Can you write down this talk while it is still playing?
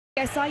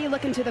I saw you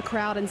look into the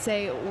crowd and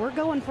say, we're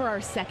going for our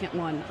second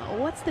one.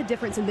 What's the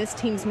difference in this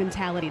team's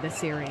mentality this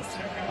series?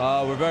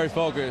 We're very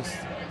focused.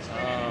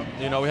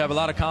 We have a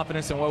lot of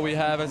confidence in what we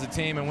have as a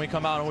team, and we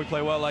come out and we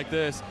play well like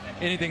this,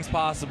 anything's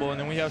possible. And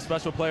then we have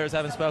special players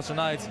having special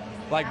nights,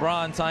 like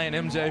Bron tying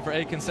MJ for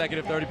 8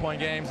 consecutive 30-point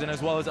games, and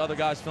as well as other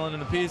guys filling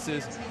in the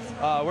pieces.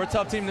 We're a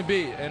tough team to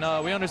beat,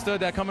 and we understood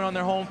that coming on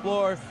their home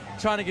floor,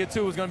 trying to get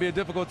 2 was going to be a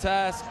difficult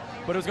task,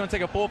 but it was going to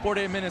take a full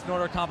 48 minutes in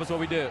order to accomplish what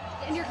we did.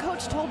 And your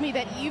coach told me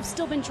that you've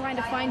still been trying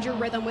to find your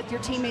rhythm with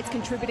your teammates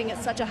contributing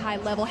at such a high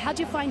level. How'd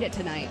you find it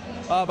tonight?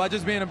 By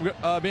just being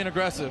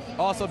aggressive,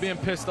 also being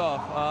pissed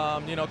off,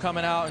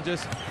 coming out and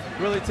just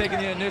really taking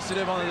the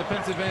initiative on the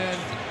defensive end,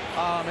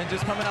 and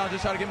just coming out and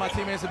just trying to get my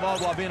teammates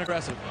involved while being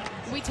aggressive.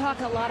 We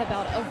talk a lot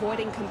about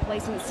avoiding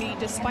complacency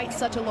despite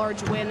such a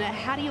large win.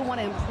 How do you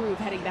want to improve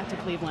heading back to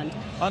Cleveland?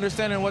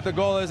 Understanding what the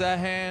goal is at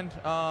hand,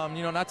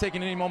 not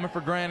taking any moment for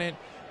granted.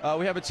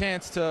 We have a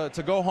chance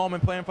to go home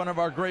and play in front of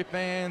our great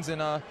fans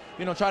and,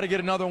 try to get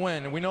another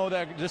win. And we know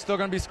that they're still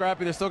going to be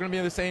scrappy. They're still going to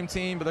be the same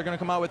team, but they're going to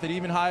come out with an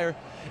even higher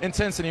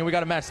intensity, and we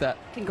got to match that.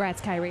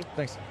 Congrats, Kyrie.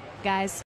 Thanks. Guys.